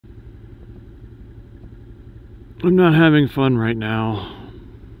I'm not having fun right now.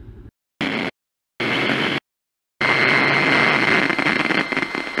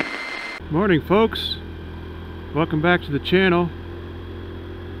 Morning, folks. Welcome back to the channel.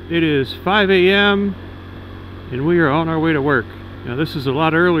 It is 5 a.m. and we are on our way to work. Now, this is a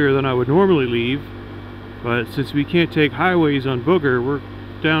lot earlier than I would normally leave, but since we can't take highways on Booger, we're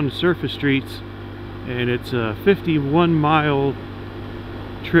down surface streets, and it's a 51-mile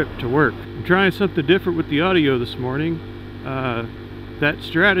trip to work. I'm trying something different with the audio this morning. That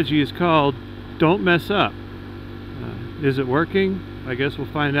strategy is called Don't Mess Up. Is it working? I guess we'll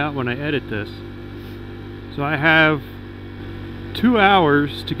find out when I edit this. So I have 2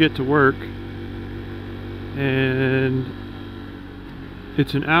 hours to get to work, and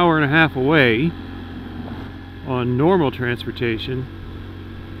it's an hour and a half away on normal transportation.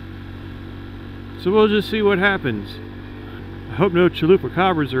 So we'll just see what happens. I hope no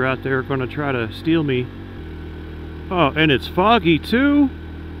chupacabras are out there going to try to steal me. Oh, and it's foggy too?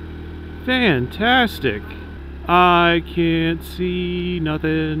 Fantastic. I can't see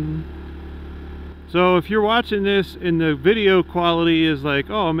nothing. So if you're watching this and the video quality is like,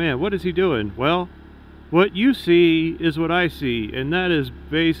 oh man, what is he doing? Well, what you see is what I see, and that is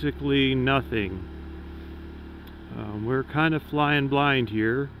basically nothing. We're kind of flying blind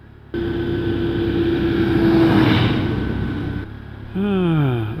here.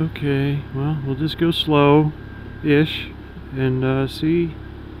 Okay, well, we'll just go slow-ish and see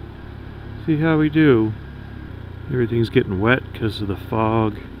how we do. Everything's getting wet because of the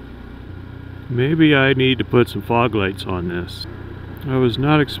fog. Maybe I need to put some fog lights on this. I was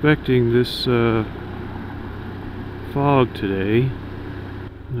not expecting this fog today.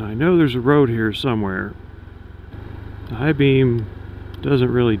 Now, I know there's a road here somewhere. The high beam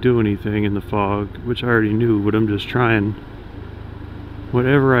doesn't really do anything in the fog, which I already knew, but I'm just trying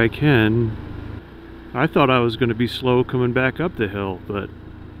whatever I can. I thought I was going to be slow coming back up the hill, but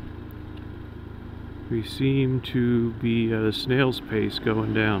we seem to be at a snail's pace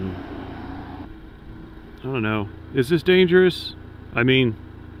going down. I don't know. Is this dangerous? I mean,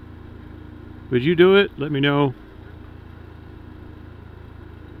 would you do it? Let me know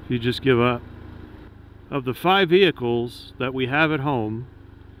if you just give up. Of the 5 vehicles that we have at home,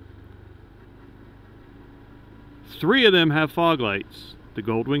 3 of them have fog lights. The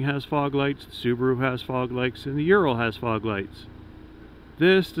Goldwing has fog lights, the Subaru has fog lights, and the Ural has fog lights.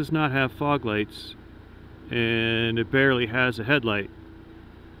 This does not have fog lights, and it barely has a headlight.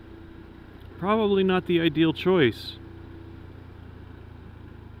 Probably not the ideal choice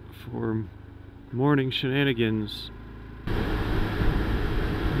for morning shenanigans.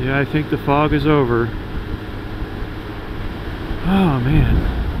 Yeah, I think the fog is over. Oh man,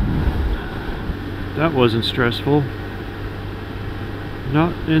 that wasn't stressful.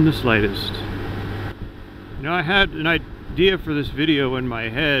 Not in the slightest. You know, I had an idea for this video in my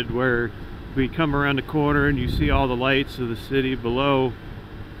head where we come around the corner and you see all the lights of the city below,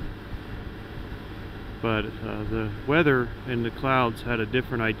 but the weather and the clouds had a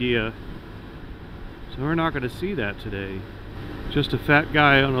different idea, so we're not going to see that today. Just a fat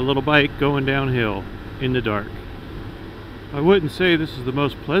guy on a little bike going downhill in the dark. I wouldn't say this is the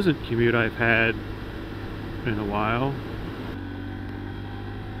most pleasant commute I've had in a while.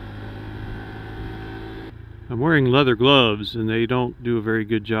 I'm wearing leather gloves and they don't do a very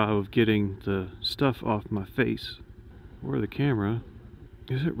good job of getting the stuff off my face or the camera.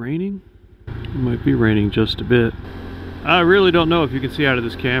 Is it raining? It might be raining just a bit. I really don't know if you can see out of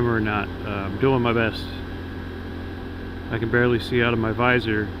this camera or not. I'm doing my best. I can barely see out of my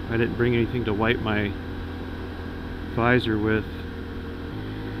visor. I didn't bring anything to wipe my visor with.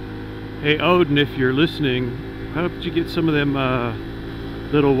 Hey Odin, if you're listening, how about you get some of them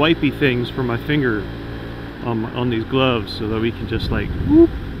little wipey things for my finger on these gloves so that we can just like whoop,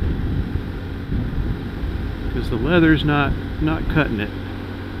 because the leather's not cutting it.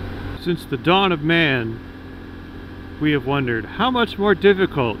 Since the dawn of man, we have wondered how much more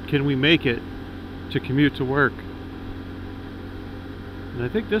difficult can we make it to commute to work, and I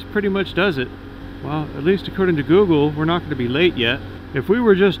think this pretty much does it. Well, at least according to Google, we're not going to be late yet. If we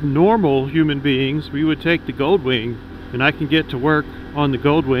were just normal human beings, we would take the Goldwing, and I can get to work on the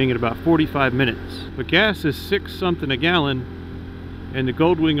Goldwing in about 45 minutes. But gas is 6 something a gallon, and the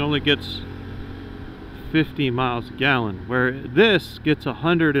Goldwing only gets 50 miles a gallon, where this gets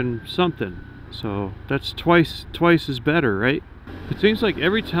 100 and something. So that's twice as better, right? It seems like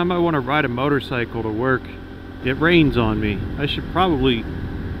every time I want to ride a motorcycle to work, it rains on me. I should probably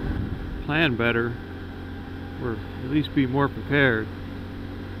plan better, or at least be more prepared.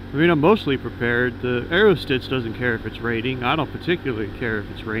 I mean, I'm mostly prepared. The Aerostitch doesn't care if it's raining. I don't particularly care if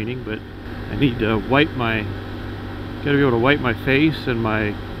it's raining, but I need to wipe my Gotta be able to wipe my face and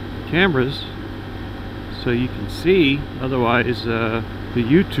my cameras so you can see, otherwise the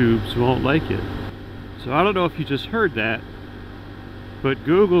YouTubes won't like it. So I don't know if you just heard that, but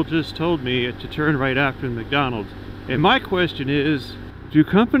Google just told me to turn right after McDonald's. And my question is, do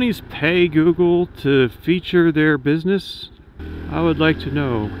companies pay Google to feature their business? I would like to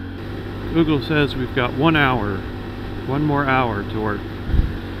know. Google says we've got 1 hour, one more hour to work.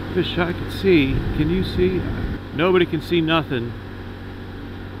 Wish I could see. Can you see? Nobody can see nothing.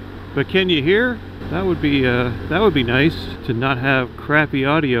 But can you hear? That would be nice to not have crappy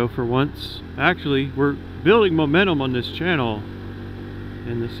audio for once. Actually, we're building momentum on this channel,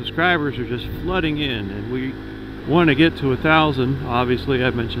 and the subscribers are just flooding in, and we want to get to 1,000. Obviously,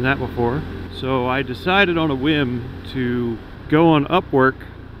 I've mentioned that before. So I decided on a whim to go on Upwork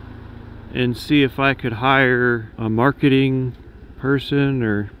and see if I could hire a marketing person,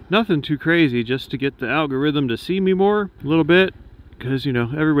 or nothing too crazy, just to get the algorithm to see me more a little bit, because you know,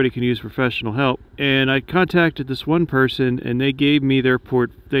 everybody can use professional help. And I contacted this one person, and they gave me their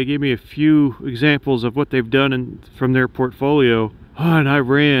a few examples of what they've done from their portfolio. Oh, and I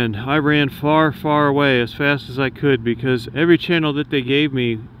ran far away as fast as I could, because every channel that they gave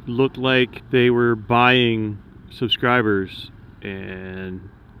me looked like they were buying subscribers. And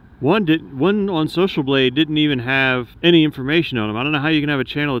one on Social Blade didn't even have any information on them. I don't know how you can have a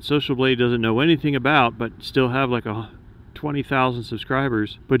channel that Social Blade doesn't know anything about, but still have like 20,000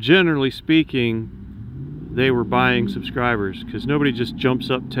 subscribers. But generally speaking, they were buying subscribers, because nobody just jumps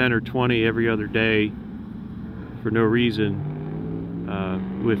up 10 or 20 every other day for no reason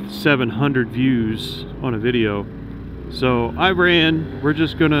with 700 views on a video. So I ran. We're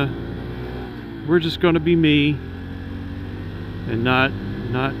just gonna be me and not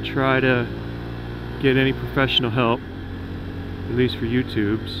try to get any professional help, at least for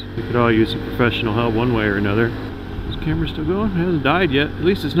YouTube's. We could all use some professional help one way or another. Is the camera still going? It hasn't died yet. At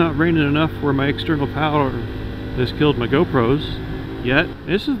least it's not raining enough where my external power has killed my GoPros yet.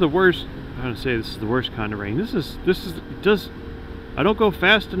 This is the worst. I'm gonna say this is the worst kind of rain. I don't go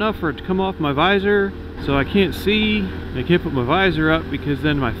fast enough for it to come off my visor, so I can't see. I can't put my visor up because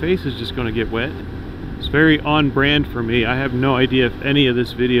then my face is just gonna get wet. It's very on brand for me. I have no idea if any of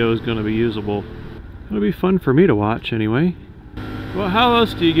this video is going to be usable. It'll be fun for me to watch anyway. Well, how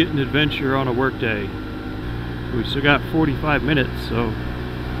else do you get an adventure on a work day? We still got 45 minutes, so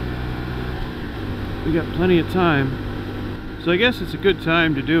we got plenty of time. So I guess it's a good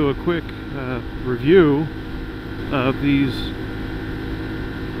time to do a quick review of these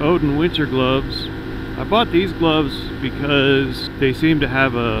Odin winter gloves. I bought these gloves because they seem to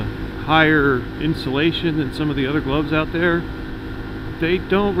have a higher insulation than some of the other gloves out there. They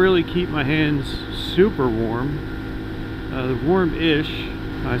don't really keep my hands super warm. Warm-ish,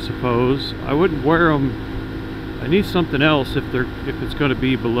 I suppose. I wouldn't wear them. I need something else if it's going to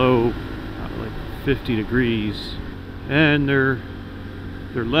be below like 50 degrees. And they're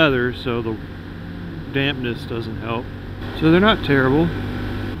leather, so the dampness doesn't help. So they're not terrible.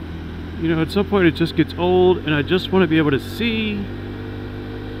 You know, at some point it just gets old, and I just want to be able to see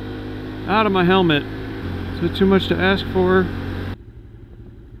out of my helmet. Is it too much to ask for?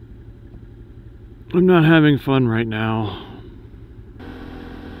 I'm not having fun right now.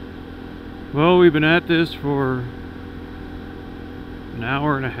 Well, we've been at this for an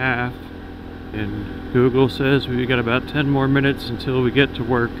hour and a half, and Google says we've got about 10 more minutes until we get to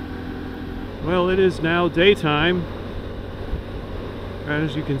work. Well, it is now daytime.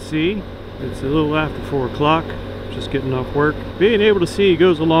 As you can see, it's a little after 4 o'clock. Just getting off work. Being able to see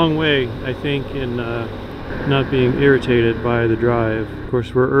goes a long way, I think, in not being irritated by the drive. Of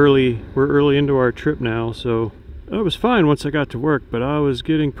course, we're early into our trip now, so it was fine once I got to work, but I was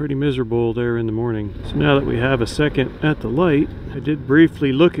getting pretty miserable there in the morning. So now that we have a second at the light, I did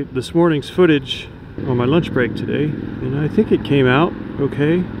briefly look at this morning's footage on my lunch break today, and I think it came out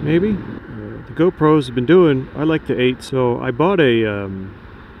okay, maybe. The GoPros have been doing, I like the 8, so I bought an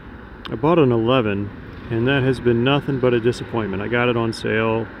 11, and that has been nothing but a disappointment. I got it on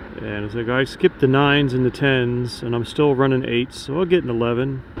sale, and it's like I skipped the 9s and the 10s, and I'm still running 8s, so I'll get an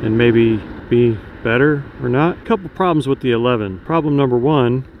 11 and maybe be better or not. A couple problems with the 11. Problem number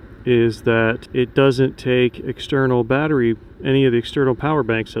one is that it doesn't take external battery, any of the external power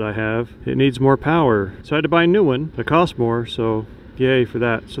banks that I have. It needs more power, so I had to buy a new one. It costs more, so yay for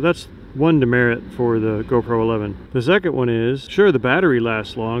that. So that's one demerit for the GoPro 11. The second one is, sure, the battery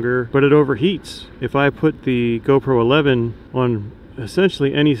lasts longer, but it overheats. If I put the GoPro 11 on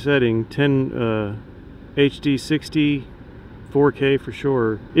essentially any setting, 10 HD 60, 4K for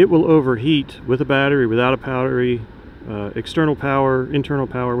sure, it will overheat with a battery, without a battery. external power, internal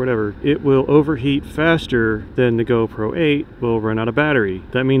power, whatever, it will overheat faster than the GoPro 8 will run out of battery.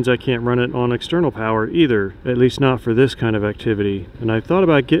 That means I can't run it on external power either, at least not for this kind of activity. And I thought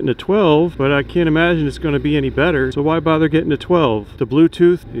about getting a 12, but I can't imagine it's going to be any better, so why bother getting a 12? The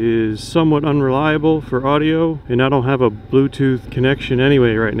Bluetooth is somewhat unreliable for audio, and I don't have a Bluetooth connection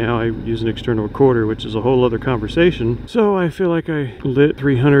anyway right now. I use an external recorder, which is a whole other conversation. So I feel like I lit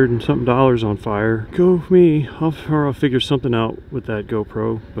 $300 and something on fire. Go me. I'll figure something out with that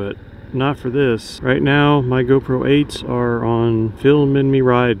GoPro, but not for this. Right now, my GoPro 8s are on filming me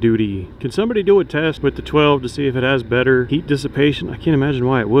ride duty. Can somebody do a test with the 12 to see if it has better heat dissipation? I can't imagine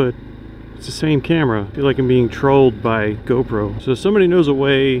why it would. It's the same camera. I feel like I'm being trolled by GoPro. So if somebody knows a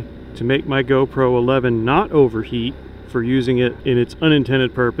way to make my GoPro 11 not overheat for using it in its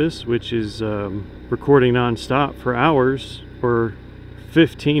unintended purpose, which is recording non-stop for hours, or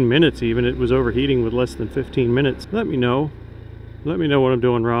 15 minutes even. It was overheating with less than 15 minutes. Let me know. Let me know what I'm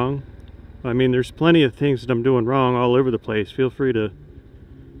doing wrong. I mean, there's plenty of things that I'm doing wrong all over the place. Feel free to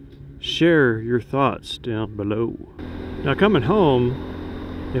share your thoughts down below. Now coming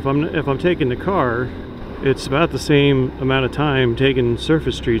home, if I'm taking the car, it's about the same amount of time taking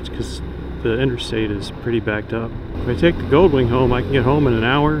surface streets because the interstate is pretty backed up. If I take the Goldwing home, I can get home in an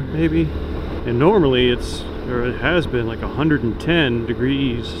hour maybe. And normally it has been like 110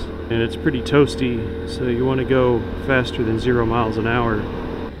 degrees and it's pretty toasty, so you want to go faster than 0 miles an hour.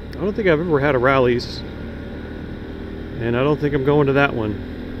 I don't think I've ever had a Rally's, and I don't think I'm going to that one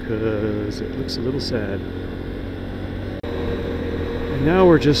because it looks a little sad. And now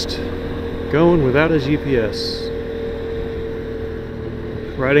we're just going without a GPS,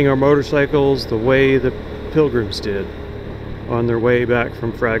 riding our motorcycles the way the Pilgrims did on their way back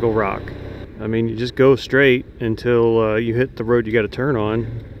from Fraggle Rock. I mean, you just go straight until you hit the road you got to turn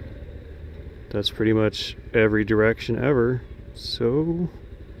on. That's pretty much every direction ever. So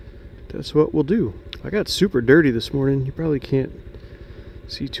that's what we'll do. I got super dirty this morning. You probably can't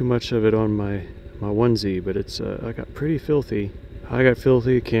see too much of it on my onesie, but it's I got pretty filthy. I got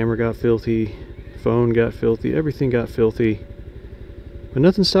filthy, camera got filthy, phone got filthy, everything got filthy. But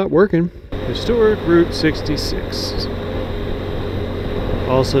nothing stopped working. Historic Route 66.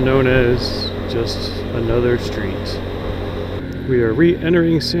 Also known as just another street. We are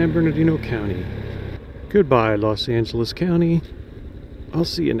re-entering San Bernardino County. Goodbye, Los Angeles County. I'll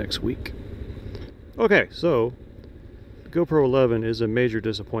see you next week. Okay, so the GoPro 11 is a major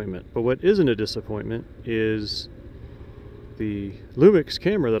disappointment, but what isn't a disappointment is the Lumix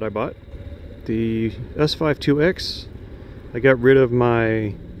camera that I bought, the S5 IIX. I got rid of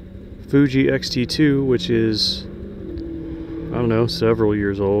my Fuji X-T2, which is, I don't know, several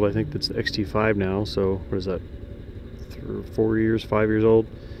years old. I think that's the X-T5 now, so what is that, 4 years, 5 years old?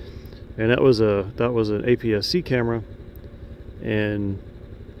 And that was an APS-C camera and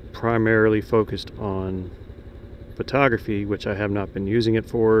primarily focused on photography, which I have not been using it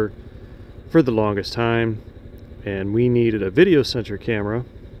for the longest time. And we needed a video-centric camera,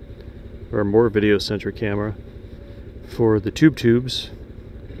 or a more video-centric camera, for the tubes.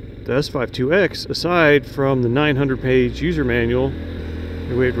 The S5 IIX, aside from the 900-page user manual,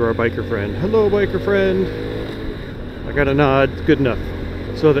 we waved to our biker friend. Hello, biker friend. I got a nod. Good enough.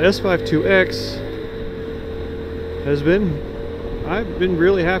 So the S5 IIX I've been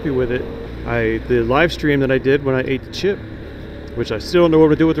really happy with it. The live stream that I did when I ate the chip, which I still don't know what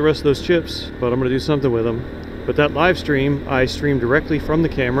to do with the rest of those chips, but I'm going to do something with them. But that live stream, I streamed directly from the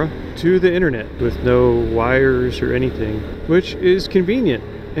camera to the internet with no wires or anything, which is convenient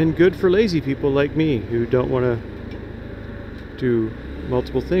and good for lazy people like me who don't want to do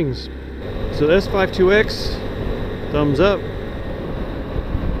multiple things. So the S5 IIX, thumbs up.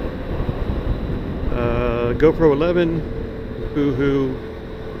 GoPro 11, boohoo,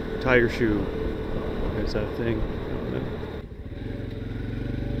 tire shoe. There's that thing. I don't know.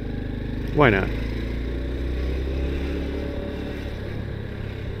 Why not?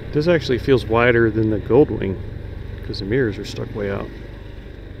 This actually feels wider than the Goldwing because the mirrors are stuck way out.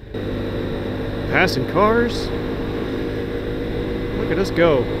 Passing cars. Look at us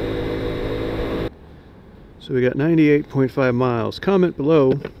go. So we got 98.5 miles. Comment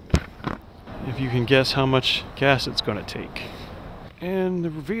below if you can guess how much gas it's going to take. And the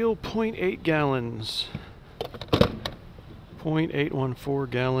reveal, 0.8 gallons.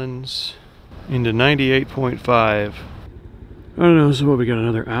 0.814 gallons into 98.5. I don't know, so what, we got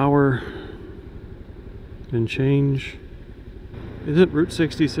another hour and change. Isn't Route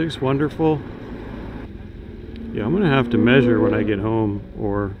 66 wonderful? Yeah, I'm gonna have to measure when I get home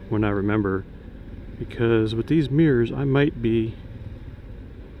or when I remember, because with these mirrors I might be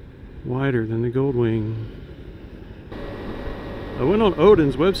wider than the Goldwing. I went on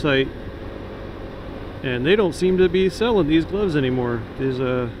Odin's website and they don't seem to be selling these gloves anymore. These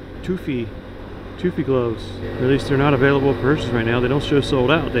Toofy gloves. Or at least they're not available for purchase right now. They don't show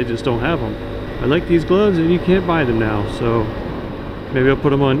sold out. They just don't have them. I like these gloves and you can't buy them now. So maybe I'll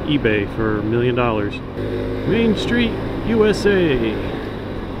put them on eBay for $1 million. Main Street, USA.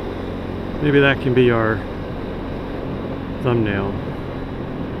 Maybe that can be our thumbnail.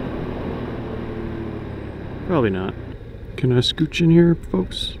 Probably not. Can I scooch in here,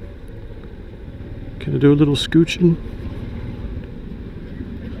 folks? Can I do a little scooching?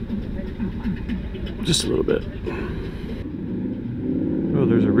 Just a little bit. Oh,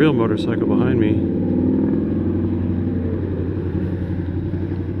 there's a real motorcycle behind me.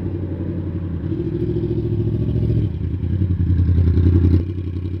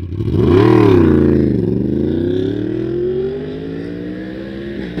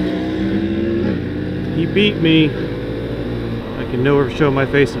 He beat me. I can never show my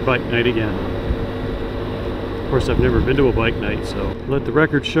face at bike night again. Of course, I've never been to a bike night, so let the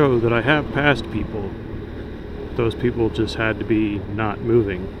record show that I have passed people. Those people just had to be not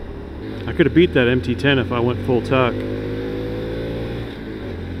moving. I could have beat that MT-10 if I went full tuck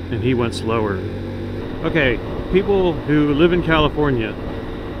and he went slower. Okay, people who live in California,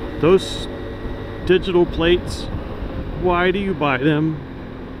 those digital plates, why do you buy them?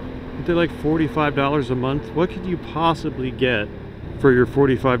 Aren't they like $45 a month? What could you possibly get for your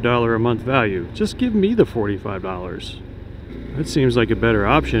 $45 a month value? Just give me the $45. That seems like a better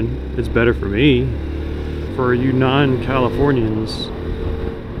option. It's better for me. For you non-Californians,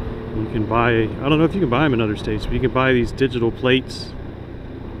 you can buy, I don't know if you can buy them in other states, but you can buy these digital plates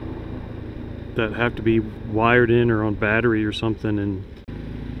that have to be wired in or on battery or something and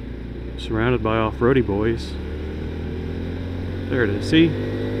surrounded by off-roady boys. There it is.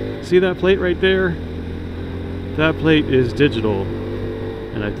 See that plate right there? That plate is digital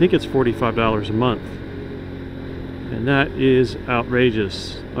and I think it's $45 a month, and that is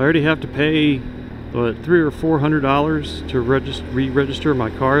outrageous. I already have to pay what, $300 or $400 to re-register my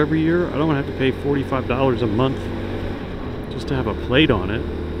car every year. I don't want to have to pay $45 a month just to have a plate on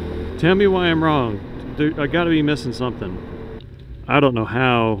it. Tell me why I'm wrong. I gotta be missing something. I don't know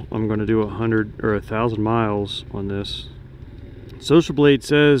how I'm going to do 100 or 1,000 miles on this. Social Blade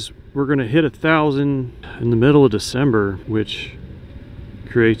says we're going to hit 1,000 in the middle of December, which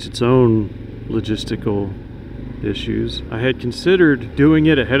creates its own logistical issues. I had considered doing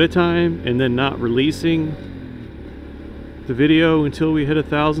it ahead of time and then not releasing the video until we hit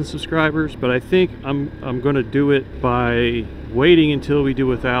 1,000 subscribers, but I think I'm going to do it by waiting until we do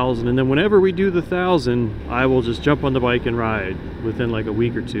 1,000, and then whenever we do the 1,000, I will just jump on the bike and ride within like a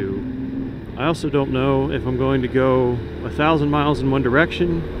week or two. I also don't know if I'm going to go 1,000 miles in one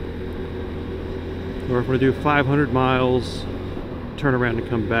direction or if I'm going to do 500 miles, turn around and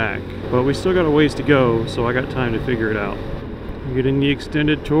come back. But we still got a ways to go, so I got time to figure it out. I'm getting the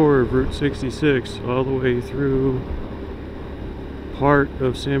extended tour of Route 66 all the way through part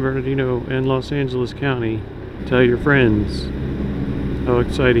of San Bernardino and Los Angeles County. Tell your friends how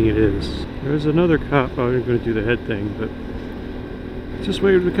exciting it is. There's another cop. I'm going to do the head thing, but just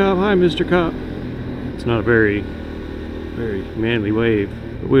wave to the cop. Hi, Mr. Cop. It's not a very manly wave,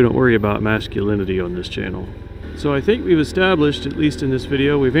 but we don't worry about masculinity on this channel. So I think we've established, at least in this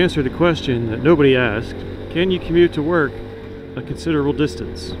video, we've answered a question that nobody asked. Can you commute to work a considerable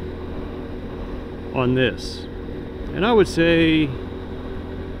distance on this? And I would say,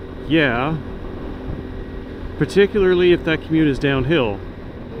 yeah, particularly if that commute is downhill.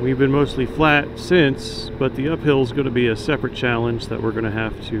 We've been mostly flat since, but the uphill is going to be a separate challenge that we're going to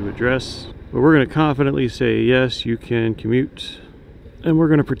have to address. But we're going to confidently say, yes, you can commute. And we're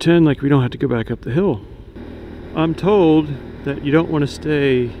going to pretend like we don't have to go back up the hill. I'm told that you don't want to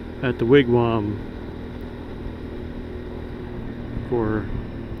stay at the wigwam for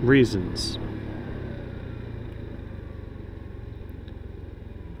reasons.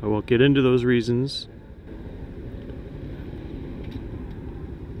 I won't get into those reasons.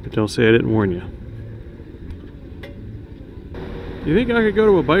 But don't say I didn't warn you. You think I could go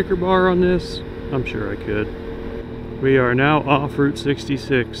to a biker bar on this? I'm sure I could. We are now off Route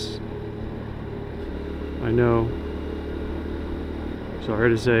 66. I know.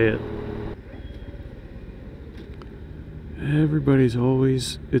 Sorry to say it. Everybody's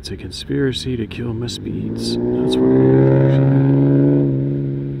always, it's a conspiracy to kill my speeds. That's what it is,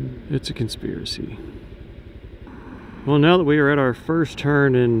 actually. It's a conspiracy. Well, now that we are at our first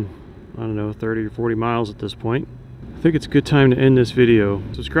turn in, I don't know, 30 or 40 miles at this point, I think it's a good time to end this video.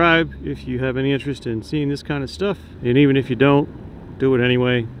 Subscribe if you have any interest in seeing this kind of stuff. And even if you don't, do it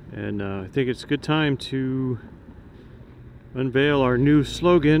anyway. And I think it's a good time to unveil our new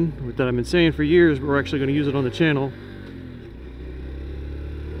slogan that I've been saying for years, but we're actually going to use it on the channel.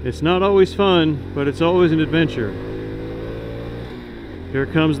 It's not always fun, but it's always an adventure. Here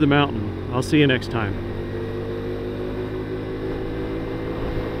comes the mountain. I'll see you next time.